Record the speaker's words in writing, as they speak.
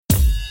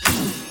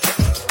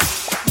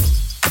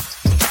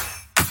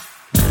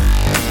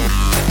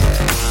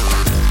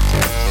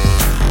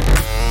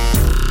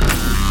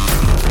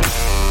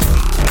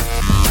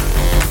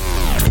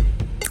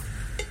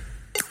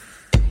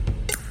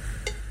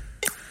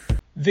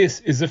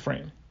This is The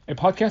Frame, a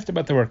podcast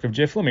about the work of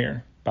Jeff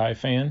Lemire by a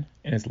fan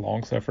and his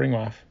long-suffering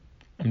wife.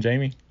 I'm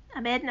Jamie.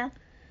 I'm Edna.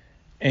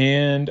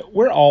 And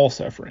we're all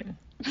suffering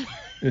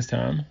this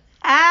time.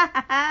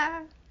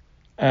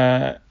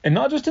 And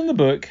not just in the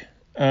book.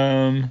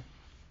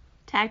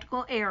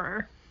 Tactical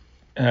error.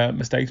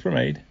 Mistakes were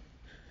made.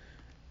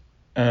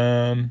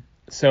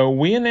 So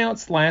we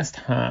announced last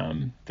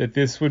time that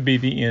this would be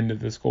the end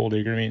of the Skull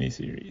Digger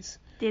miniseries.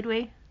 Did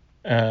we?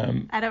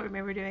 I don't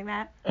remember doing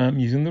that.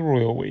 Using the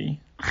royal we.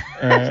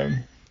 I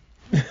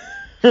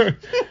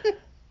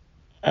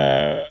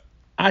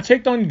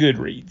checked on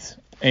Goodreads,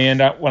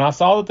 and when I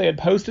saw that they had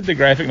posted the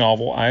graphic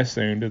novel, I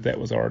assumed that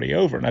was already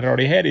over, and I'd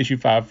already had issue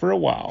 5 for a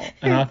while,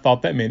 and I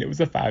thought that meant it was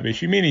a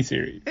 5-issue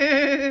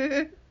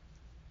miniseries.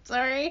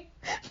 Sorry.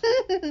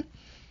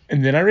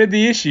 And then I read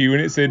the issue,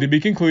 and it said to be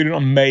concluded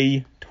on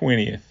May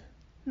 20th.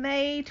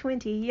 May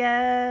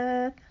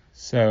 20th.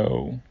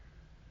 So,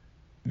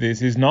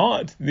 this is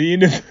not the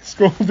end of the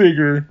Skull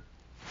Digger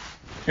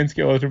and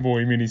Skeleton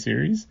Boy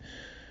miniseries.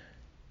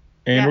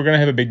 And we're going to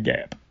have a big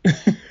gap.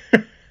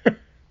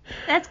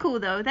 That's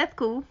cool, though. That's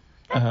cool.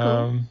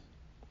 Cool.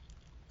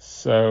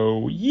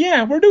 So,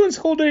 yeah, we're doing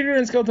Skull Digger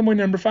and Skeleton Boy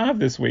number 5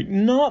 this week,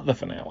 not the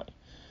finale.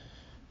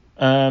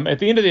 At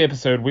the end of the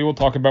episode, we will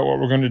talk about what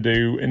we're going to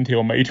do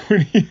until May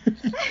 20th.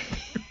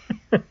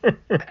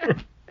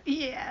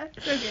 Yeah,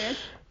 so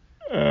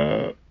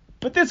good.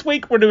 But this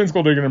week, we're doing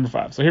Skull Digger number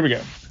 5. So here we go.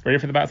 Ready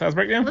for the bite-size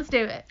breakdown? Let's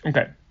do it.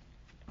 Okay.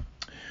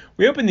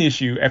 We open the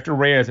issue after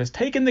Reyes has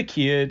taken the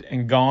kid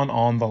and gone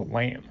on the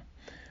lam.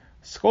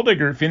 Skull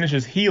Digger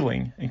finishes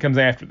healing and comes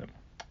after them.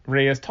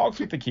 Reyes talks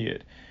with the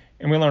kid,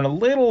 and we learn a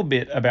little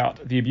bit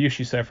about the abuse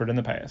she suffered in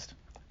the past.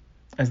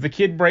 As the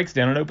kid breaks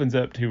down and opens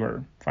up to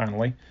her,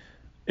 finally,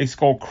 a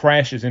skull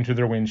crashes into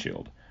their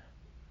windshield.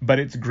 But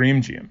it's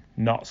Grim Jim,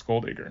 not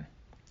Skull Digger.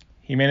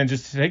 He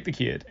manages to take the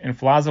kid and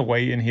flies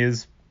away in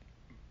his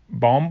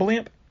bomb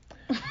blimp.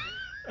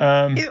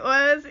 It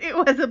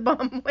was a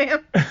bomb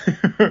lamp.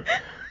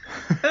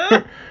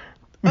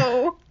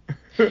 Oh.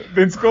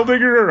 Then Skull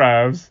Digger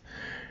arrives,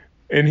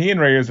 and he and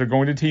Reyes are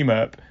going to team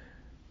up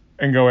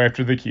and go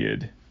after the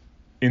kid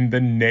in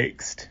the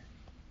next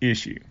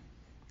issue.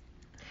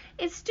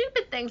 It's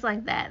stupid things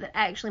like that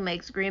actually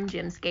makes Grim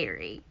Jim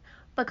scary.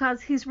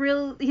 Because he's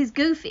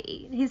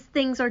goofy. His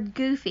things are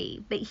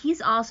goofy, but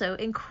he's also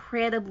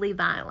incredibly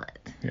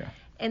violent. Yeah.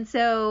 And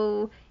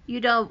so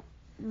you don't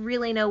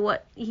really know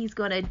what he's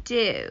going to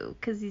do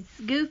because he's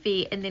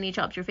goofy and then he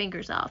chops your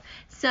fingers off.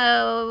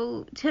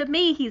 So to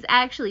me, he's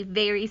actually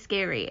very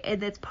scary,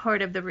 and that's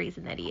part of the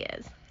reason that he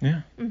is.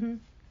 Yeah. Mm-hmm.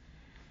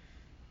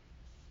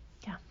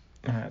 Yeah.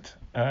 All right.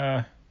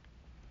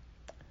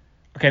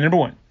 Okay, number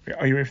 1.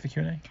 Are you ready for the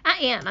Q&A? I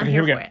am. I'm okay,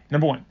 here we for go. it.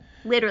 Number 1.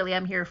 Literally,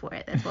 I'm here for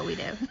it. That's what we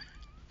do.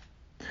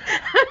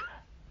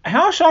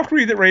 How shocked were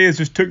you that Reyes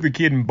just took the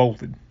kid and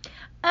bolted?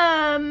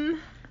 It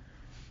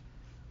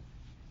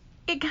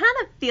kind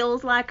of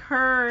feels like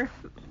has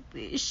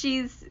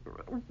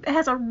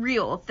a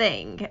real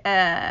thing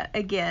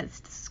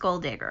against Skull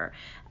Digger.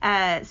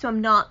 So I'm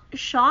not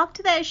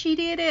shocked that she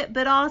did it,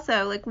 but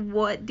also, like,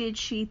 what did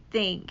she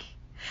think?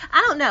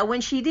 I don't know.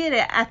 When she did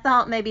it, I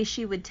thought maybe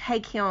she would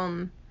take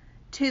him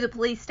to the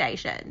police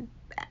station,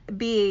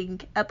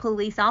 being a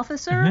police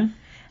officer. Mm-hmm.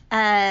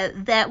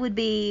 That would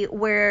be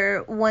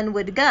where one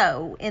would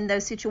go in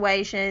those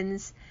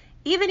situations.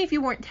 Even if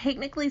you weren't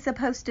technically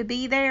supposed to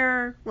be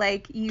there,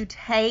 like, you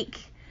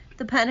take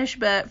the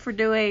punishment for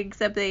doing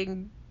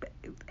something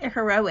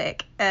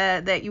heroic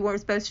that you weren't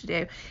supposed to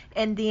do,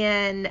 and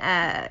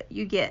then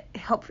you get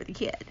help for the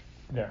kid.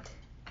 Yeah.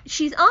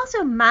 She's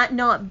also might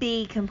not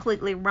be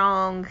completely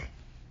wrong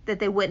that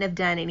they wouldn't have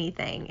done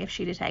anything if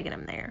she'd have taken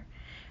him there.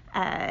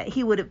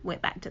 He would have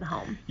went back to the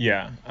home.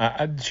 Yeah.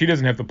 She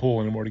doesn't have the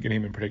pull anymore to get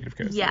him in protective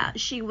custody. Yeah,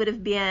 she would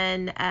have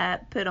been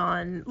put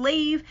on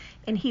leave,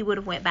 and he would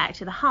have went back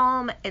to the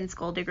home, and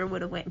Skull Digger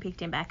would have went and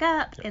picked him back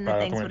up, and then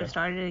things would have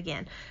started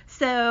again.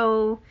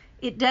 So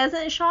it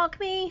doesn't shock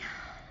me,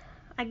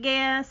 I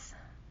guess,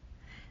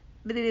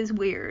 but it is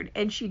weird,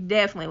 and she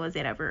definitely was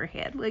in over her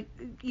head. Like,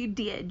 you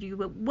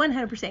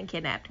 100%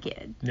 kidnapped a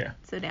kid. Yeah.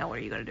 So now what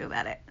are you going to do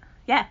about it?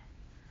 Yeah.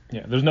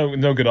 Yeah, there's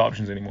no good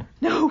options anymore.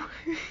 No.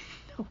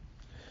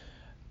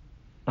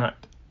 Alright.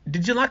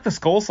 Did you like the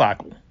skull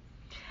cycle?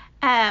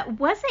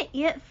 Wasn't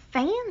it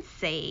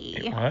fancy?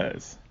 It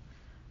was.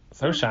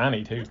 So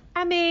shiny, too.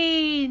 I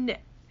mean,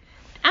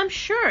 I'm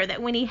sure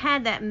that when he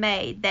had that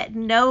made, that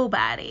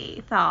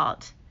nobody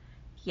thought,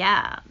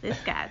 yeah, this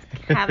guy's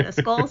having a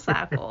skull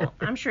cycle.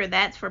 I'm sure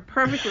that's for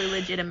perfectly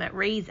legitimate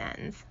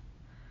reasons.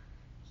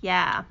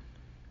 Yeah.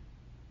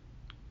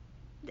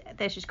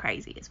 That's just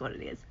crazy is what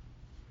it is.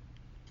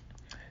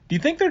 Do you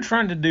think they're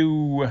trying to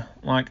do,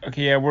 like,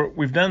 okay, yeah,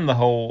 we've done the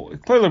whole,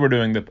 clearly we're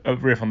doing a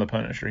riff on the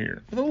Punisher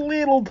here, with a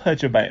little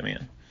touch of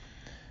Batman.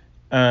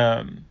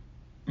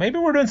 Maybe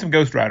we're doing some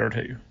Ghost Rider,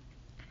 too.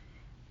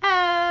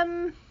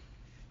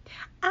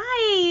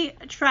 I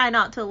try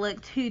not to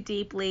look too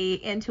deeply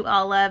into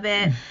all of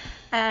it.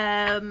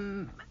 I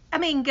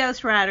mean,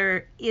 Ghost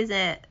Rider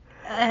isn't,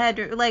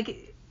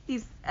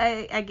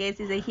 I guess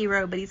he's a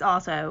hero, but he's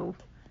also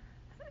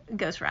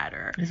Ghost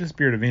Rider. He's a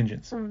spirit of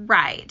vengeance.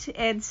 Right.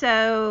 And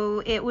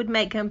so it would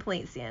make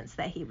complete sense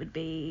that he would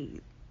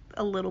be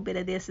a little bit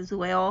of this as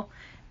well.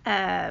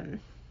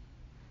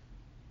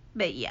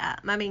 But yeah,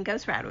 I mean,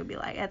 Ghost Rider would be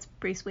like, that's a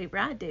pretty sweet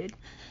ride, dude.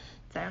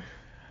 So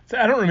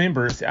I don't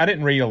remember. I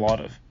didn't read a lot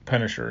of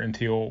Punisher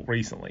until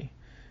recently.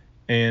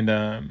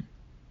 And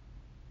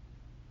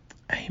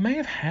he may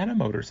have had a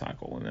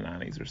motorcycle in the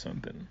 90s or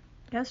something.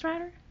 Ghost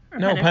Rider? Or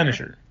no,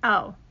 Punisher.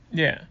 Oh.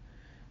 Yeah.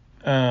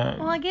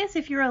 Well, I guess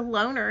if you're a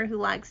loner who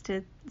likes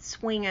to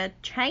swing a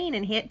chain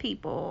and hit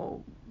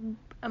people,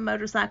 a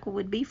motorcycle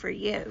would be for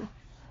you.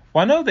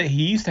 Well, I know that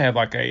he used to have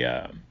like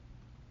a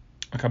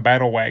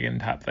battle wagon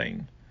type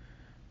thing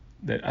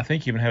that I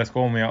think even had a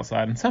skull on the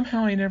outside, and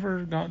somehow he never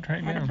got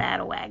tracked down. Had a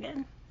battle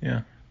wagon.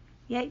 Yeah.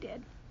 Yeah, he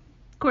did.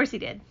 Of course he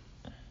did.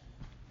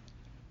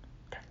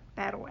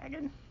 Battle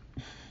wagon.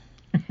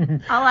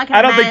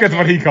 I don't think that's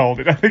what he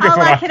called it. I think all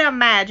I can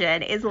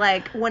imagine is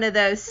like one of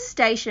those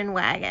station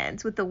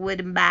wagons with the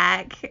wooden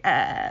back.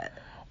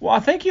 Well, I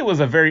think it was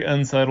a very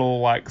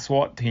unsubtle, like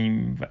SWAT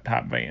team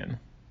type van.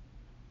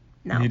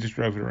 No. And he just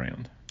drove it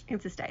around.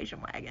 It's a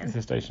station wagon. It's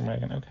a station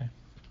wagon, okay.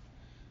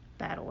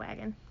 Battle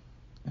wagon.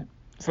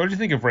 So what did you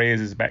think of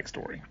Reyes'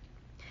 backstory?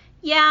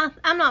 Yeah,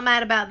 I'm not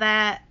mad about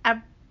that.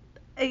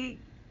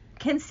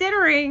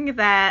 Considering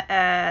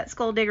that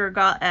Skulldigger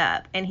got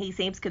up and he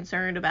seems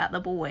concerned about the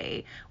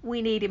boy,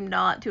 we need him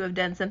not to have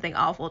done something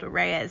awful to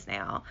Reyes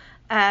now.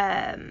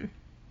 And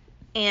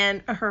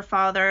her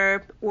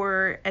father,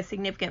 or a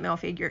significant male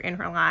figure in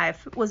her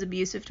life, was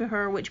abusive to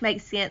her, which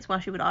makes sense why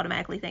she would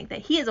automatically think that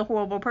he is a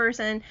horrible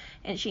person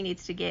and she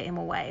needs to get him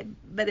away.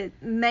 But it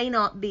may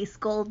not be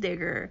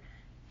Skulldigger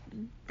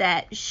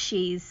that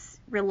she's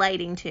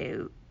relating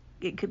to.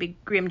 It could be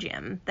Grim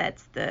Jim.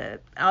 That's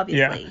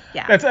obviously.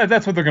 Yeah.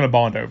 That's what they're going to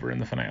bond over in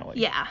the finale.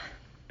 Yeah.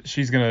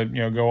 She's going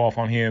to go off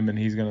on him, and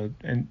he's going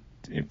to, and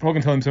probably going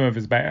to tell him some of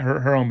his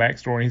her own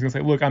backstory, and he's going to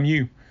say, look, I'm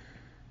you.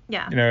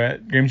 Yeah.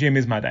 Grim Jim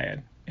is my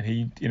dad, and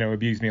he,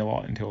 abused me a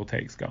lot until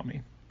Tex got me.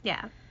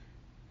 Yeah.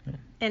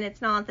 And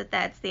it's not that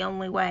that's the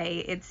only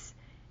way. It's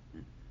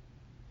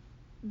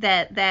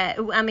that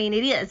I mean,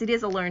 it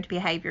is a learned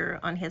behavior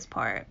on his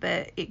part,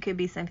 but it could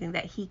be something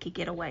that he could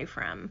get away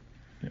from.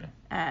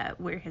 Yeah.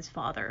 Where his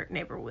father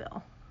never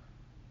will,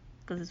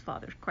 because his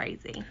father's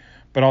crazy.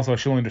 But also,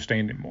 she'll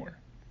understand him more.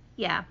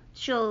 Yeah,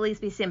 she'll at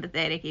least be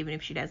sympathetic, even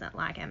if she doesn't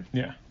like him.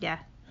 Yeah. Yeah.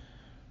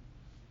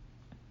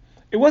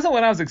 It wasn't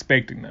what I was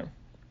expecting, though.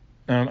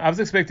 I was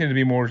expecting it to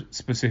be more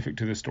specific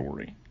to the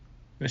story,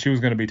 that she was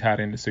going to be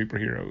tied into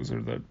superheroes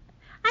or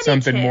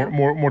something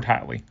more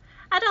tightly.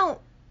 I don't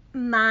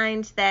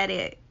mind that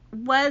it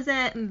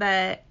wasn't,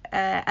 but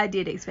I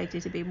did expect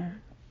it to be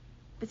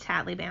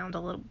tightly bound a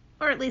little.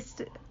 Or at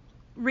least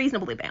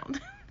reasonably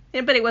bound.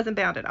 But it wasn't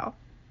bound at all.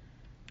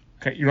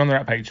 Okay, you're on the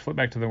right page. Flip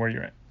back to where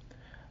you're at.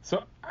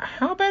 So,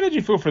 how bad did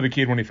you feel for the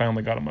kid when he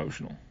finally got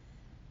emotional?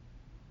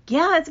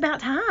 Yeah, it's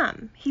about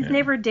time. He's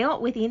never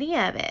dealt with any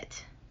of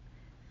it.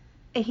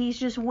 He's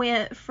just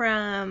went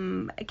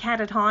from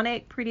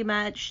catatonic pretty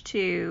much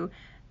to,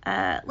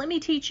 let me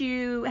teach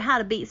you how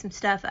to beat some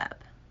stuff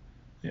up.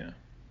 Yeah.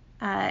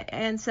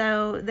 And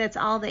so that's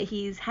all that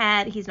he's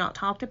had. He's not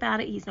talked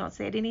about it. He's not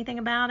said anything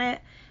about it.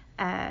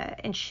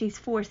 And she's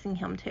forcing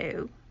him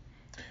to.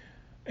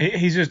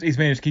 He's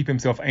managed to keep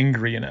himself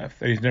angry enough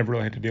that he's never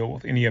really had to deal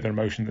with any other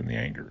emotion than the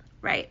anger.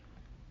 Right.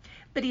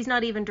 But he's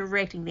not even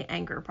directing the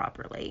anger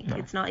properly. No.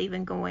 It's not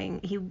even going.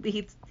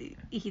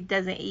 He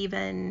doesn't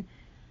even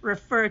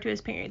refer to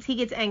his parents. He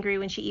gets angry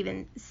when she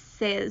even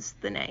says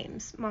the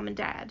names, Mom and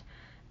Dad.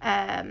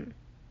 And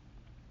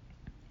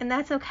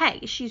that's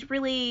okay. She's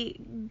really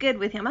good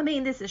with him. I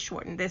mean, this is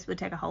shortened. This would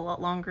take a whole lot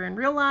longer in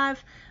real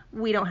life.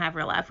 We don't have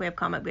real life. We have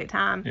comic book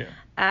time.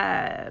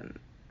 Yeah.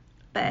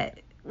 But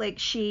like,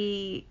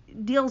 she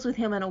deals with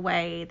him in a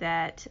way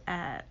that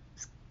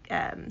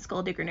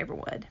Skulldigger never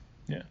would.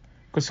 Yeah.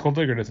 Because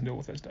Skulldigger doesn't deal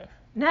with that stuff.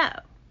 No.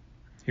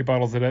 He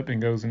bottles it up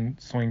and goes and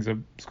swings a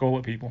skull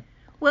at people.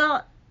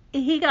 Well,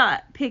 he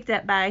got picked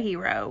up by a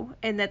hero,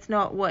 and that's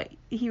not what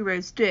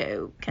heroes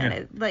do.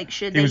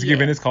 Should they? He was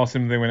given his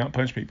costume, and they went out and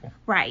punched people.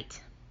 Right.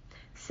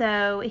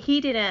 So he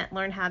didn't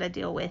learn how to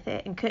deal with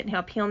it, and couldn't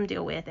help him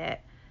deal with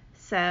it.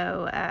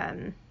 So.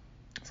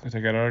 It's going to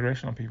take out our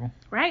aggression on people.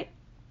 Right.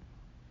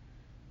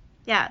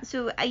 Yeah.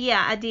 So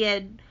I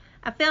did.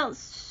 I felt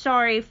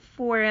sorry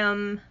for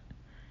him,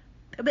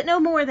 but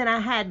no more than I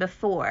had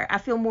before. I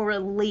feel more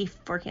relief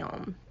for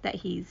him that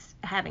he's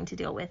having to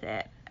deal with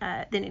it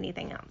than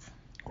anything else.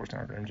 Of course,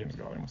 now Grim Jim's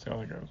got him. We'll see how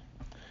that goes.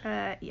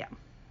 Yeah.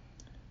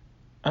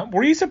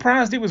 Were you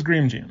surprised it was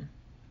Grim Jim?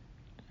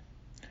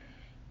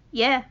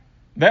 Yeah.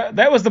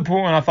 That was the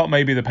point when I thought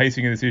maybe the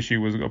pacing of this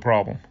issue was a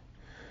problem.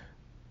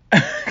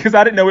 Because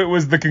I didn't know it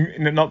was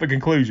not the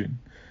conclusion.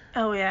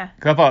 Oh, yeah.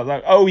 Because I thought,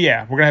 like, oh,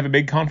 yeah, we're going to have a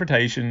big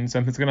confrontation.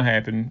 Something's going to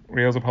happen.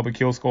 Rails will probably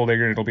kill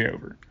Skulldigger and it'll be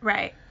over.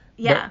 Right.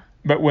 Yeah.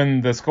 But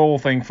when the skull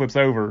thing flips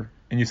over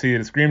and you see that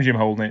it's Grim Jim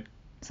holding it,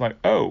 it's like,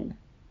 oh.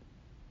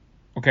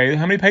 okay,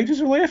 how many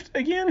pages are left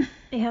again?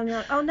 Yeah, I'm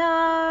like, oh no.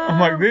 I'm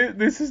like,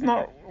 this is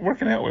not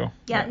working out well.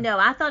 Yeah, no,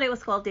 I thought it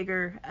was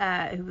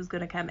Skulldugger who was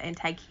going to come and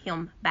take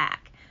him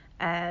back.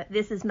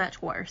 This is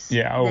much worse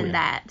than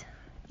that.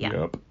 Yeah.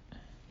 Yep.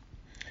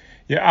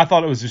 Yeah, I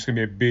thought it was just going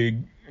to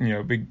be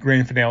a big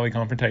grand finale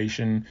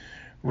confrontation.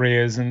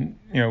 Reyes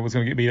was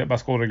going to get beat up by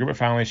Skulldugger, but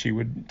finally she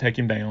would take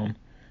him down,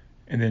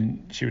 and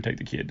then she would take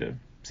the kid to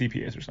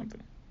CPS or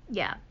something.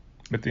 Yeah.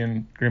 But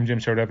then Grim Jim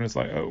showed up, and it's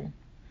like, oh,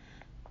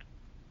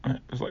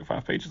 there's like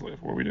 5 pages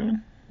left. What are we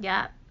doing?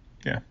 Yeah.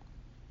 Yeah.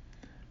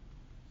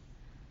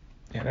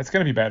 Yeah, that's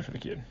going to be bad for the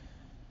kid.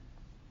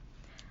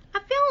 I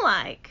feel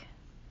like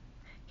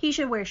he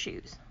should wear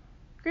shoes.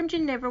 Grim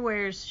Jim never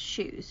wears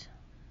shoes.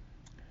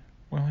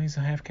 Well, he's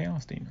a half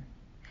chaos demon.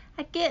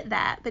 I get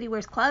that, but he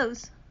wears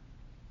clothes.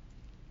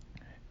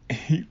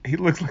 He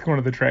looks like one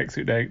of the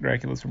tracksuit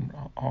Draculas from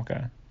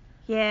Hawkeye.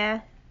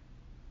 Yeah.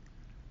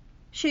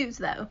 Shoes,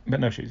 though. But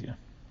no shoes,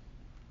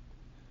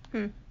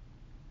 yeah.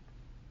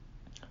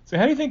 So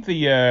how do you think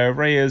the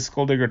Reyes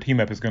Skulldugger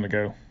team-up is going to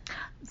go?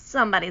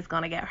 Somebody's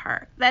going to get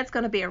hurt. That's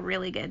going to be a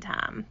really good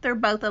time. They're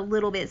both a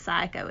little bit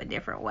psycho in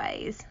different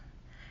ways.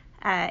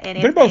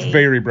 And they're both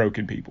very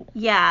broken people.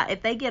 Yeah,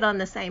 if they get on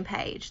the same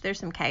page, there's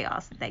some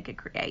chaos that they could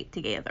create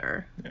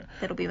together. Yeah.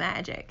 That'll be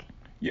magic.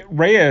 Yeah,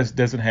 Reyes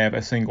doesn't have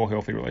a single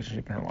healthy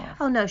relationship in her life.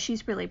 Oh no,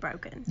 she's really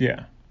broken.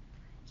 Yeah.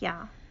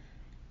 Yeah.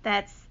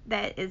 That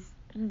is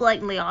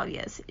blatantly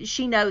obvious.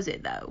 She knows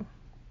it though.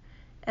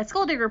 And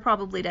Skulldugger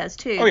probably does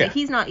too. Oh, yeah. But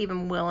he's not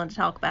even willing to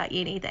talk about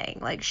anything.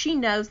 Like, she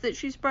knows that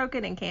she's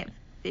broken and can't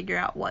figure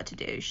out what to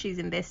do. She's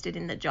invested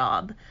in the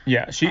job.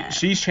 Yeah,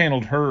 she's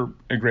channeled her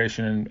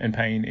aggression and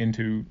pain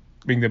into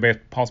being the best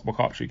possible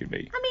cop she could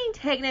be. I mean,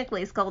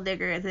 technically,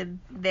 Skulldugger has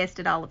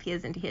invested all of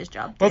his into his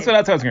job, too. That's what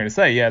I was going to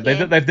say, yeah.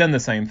 They've done the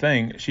same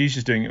thing. She's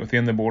just doing it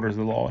within the borders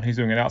of the law, and he's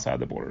doing it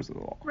outside the borders of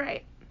the law.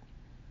 Right.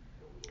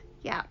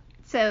 Yeah.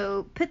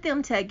 So, put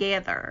them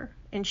together,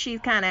 and she's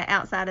kind of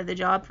outside of the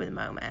job for the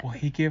moment. Will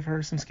he give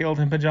her some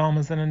skeleton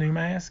pajamas and a new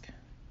mask?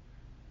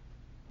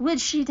 Would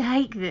she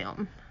take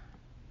them?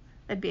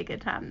 That'd be a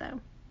good time, though.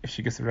 If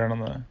she gets around on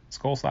the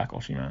skull cycle,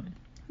 she might.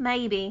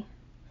 Maybe.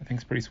 I think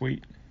it's pretty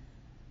sweet.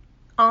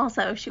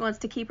 Also, if she wants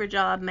to keep her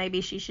job,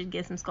 maybe she should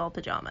get some skull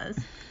pajamas.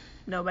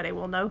 Nobody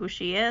will know who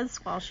she is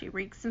while she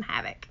wreaks some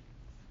havoc.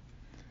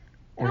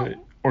 Or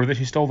that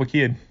she stole the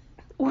kid.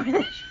 Or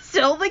that she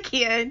stole the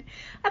kid.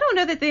 I don't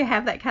know that they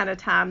have that kind of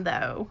time,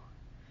 though.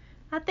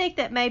 I think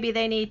that maybe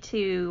they need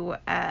to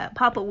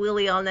pop a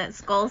wheelie on that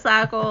skull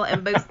cycle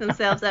and boost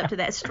themselves up to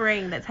that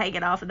string that's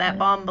hanging off of that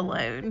bomb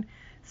balloon.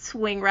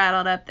 Swing right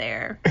on up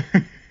there.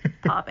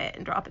 Pop it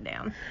and drop it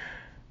down.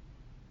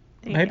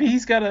 Maybe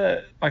he's got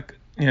the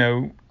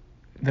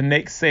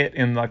next set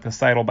in like the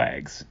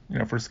saddlebags,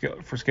 for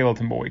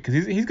Skeleton Boy, because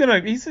he's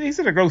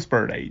at a growth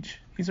spurt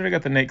age. He's already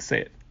got the next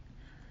set.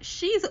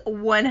 She's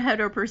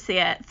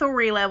 100%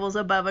 3 levels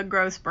above a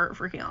growth spurt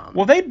for him.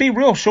 Well, they'd be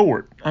real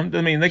short. I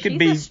mean, they could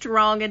be. She's a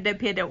strong,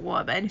 independent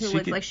woman who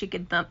looks like she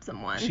could thump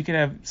someone. She could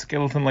have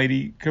Skeleton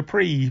Lady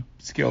Capri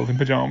skeleton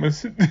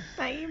pajamas.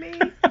 Maybe.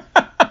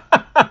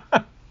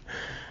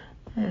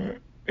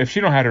 If she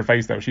don't hide her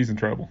face, though, she's in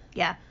trouble.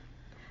 Yeah.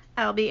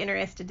 I'll be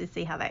interested to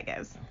see how that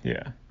goes.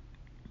 Yeah.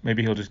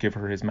 Maybe he'll just give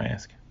her his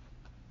mask.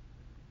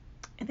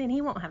 And then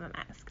he won't have a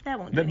mask. That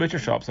won't do That butcher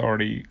anything. shop's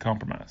already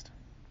compromised.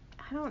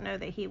 I don't know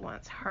that he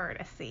wants her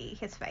to see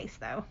his face,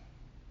 though.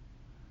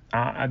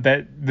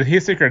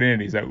 His secret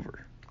identity's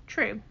over.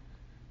 True.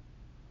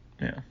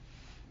 Yeah.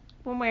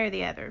 One way or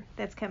the other.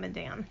 That's coming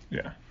down.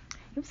 Yeah.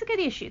 It was a good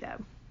issue,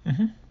 though.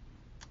 Mm-hmm.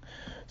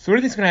 So what do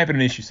you think's going to happen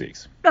in issue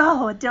 6?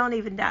 Oh, I don't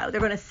even know.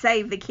 They're going to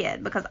save the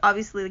kid because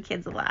obviously the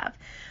kid's alive.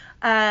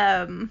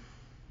 They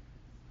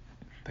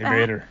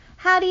better.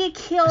 How do you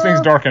kill... This thing's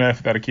dark enough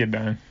without a kid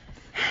dying.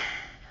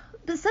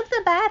 But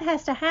something bad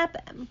has to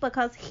happen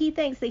because he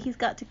thinks that he's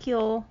got to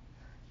kill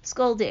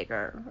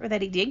Skulldugger, or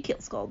that he did kill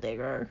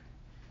Skulldugger.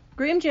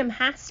 Grim Jim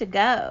has to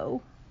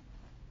go.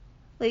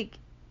 Like,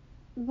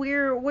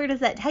 where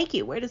does that take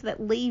you? Where does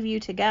that leave you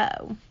to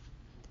go?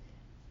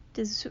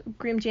 Does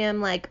Grim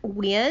Jim,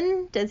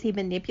 win? Does he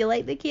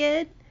manipulate the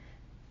kid?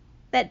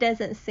 That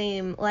doesn't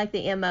seem like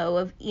the MO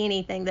of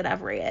anything that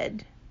I've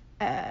read.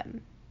 I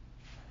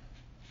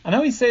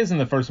know he says in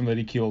the first one that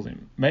he kills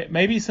him.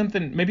 Maybe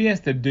he has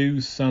to do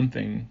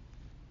something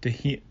to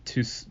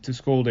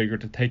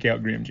Skulldugger to take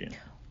out Grim Jim.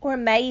 Or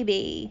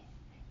maybe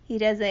he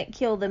doesn't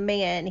kill the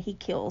man, he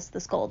kills the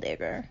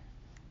Skulldugger.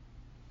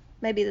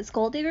 Maybe the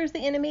Skulldugger's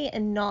the enemy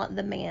and not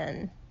the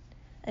man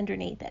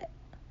underneath it.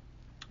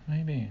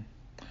 Maybe.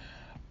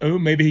 Oh,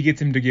 maybe he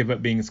gets him to give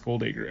up being a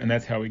Skulldugger, and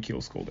that's how he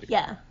kills Skulldugger.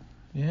 Yeah.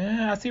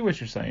 Yeah, I see what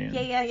you're saying.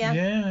 Yeah.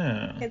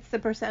 Yeah. It's the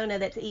persona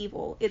that's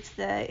evil. It's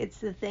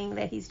the thing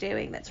that he's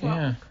doing that's wrong.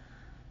 Yeah.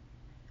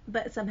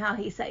 But somehow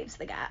he saves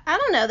the guy. I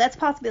don't know. That's a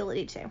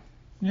possibility too.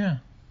 Yeah.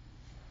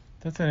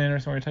 That's an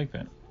interesting way to take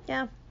that.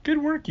 Yeah. Good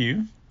work,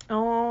 you.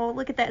 Oh,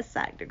 look at that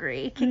psych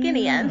degree kicking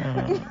in.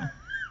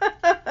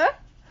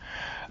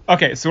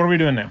 Okay, so what are we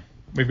doing now?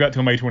 We've got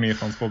till May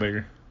 20th on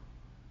Skulldugger.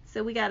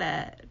 So we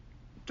gotta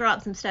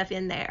drop some stuff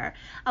in there.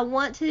 I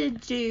want to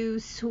do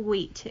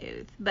Sweet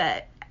Tooth,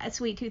 but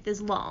Sweet Tooth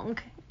is long,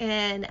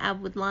 and I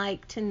would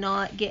like to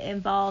not get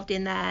involved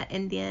in that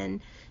and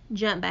then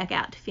jump back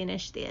out to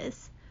finish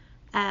this.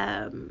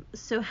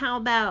 So how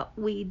about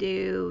we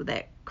do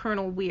that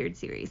Colonel Weird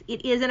series?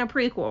 It isn't a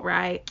prequel,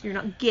 right? You're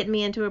not getting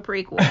me into a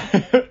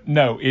prequel.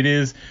 No, it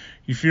is.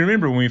 If you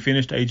remember when we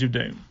finished Age of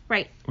Doom,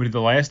 right? We did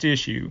the last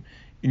issue,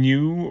 and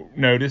you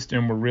noticed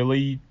and were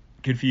really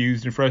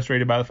confused and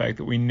frustrated by the fact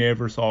that we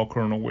never saw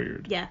Colonel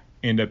Weird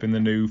end up in the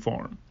new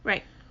farm.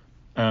 Right.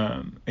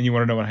 And you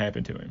want to know what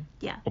happened to him.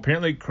 Yeah. Well,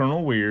 apparently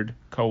Colonel Weird,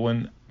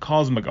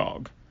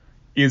 Cosmagog,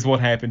 is what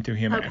happened to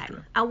him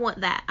after. I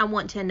want that. I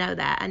want to know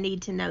that. I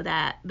need to know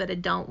that, but I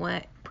don't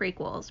want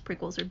prequels.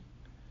 Prequels are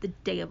the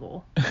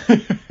devil.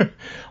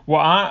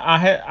 Well, I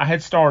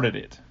had started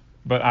it,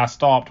 but I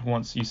stopped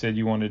once you said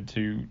you wanted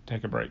to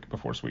take a break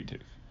before Sweet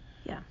Tooth.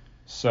 Yeah.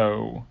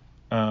 So,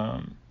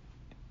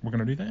 we're going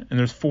to do that. And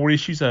there's 4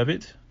 issues of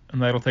it,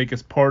 and that'll take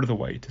us part of the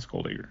way to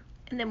Skulldigger.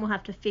 And then we'll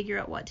have to figure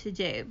out what to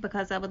do,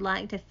 because I would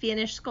like to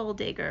finish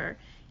Skulldigger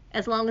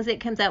as long as it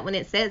comes out when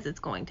it says it's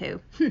going to.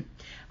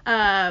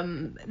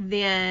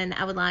 Then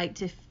I would like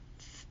to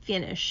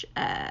finish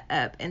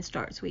up and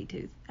start Sweet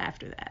Tooth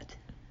after that.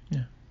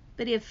 Yeah.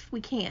 But if we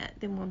can't,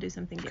 then we'll do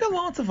something We've different.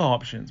 got lots of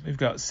options. We've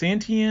got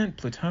Sentient,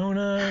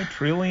 Plutona,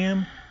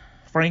 Trillium,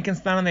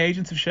 Frankenstein and the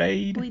Agents of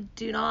Shade. We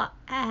do not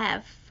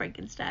have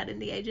Frankenstein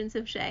and the Agents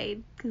of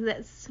Shade, because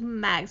that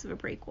smacks of a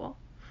prequel.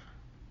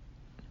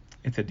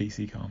 It's a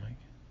DC comic.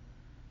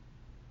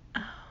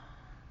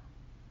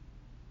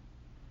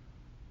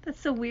 That's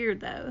so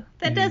weird, though.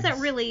 That doesn't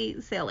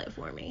really sell it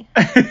for me.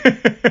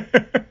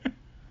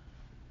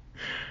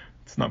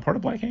 It's not part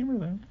of Black Hammer,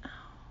 though.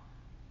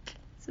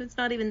 So it's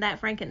not even that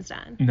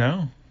Frankenstein.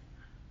 No.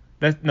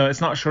 No, it's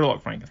not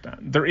Sherlock Frankenstein.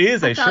 There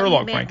is a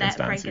Sherlock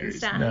Frankenstein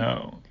series.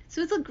 No.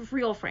 So it's a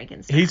real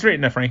Frankenstein. He's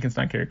written a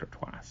Frankenstein character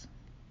twice.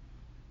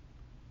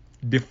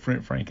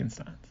 Different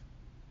Frankensteins.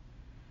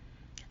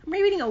 I'm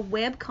reading a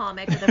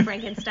webcomic with a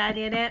Frankenstein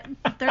in it.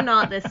 They're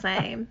not the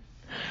same.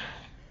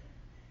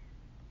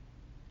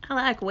 I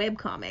like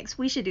webcomics.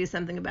 We should do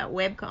something about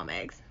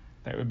webcomics.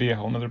 That would be a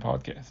whole nother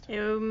podcast.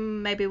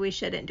 Maybe we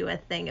shouldn't do a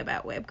thing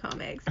about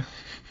webcomics.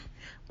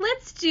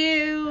 Let's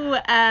do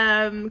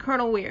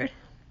Colonel Weird.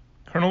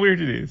 Colonel Weird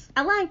it is.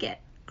 I like it.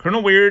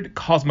 Colonel Weird,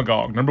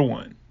 Cosmagog,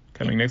 #1,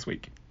 coming next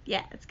week.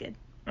 Yeah, that's good.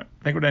 All right,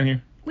 I think we're done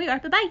here. We are.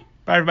 Bye-bye.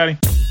 Bye, everybody.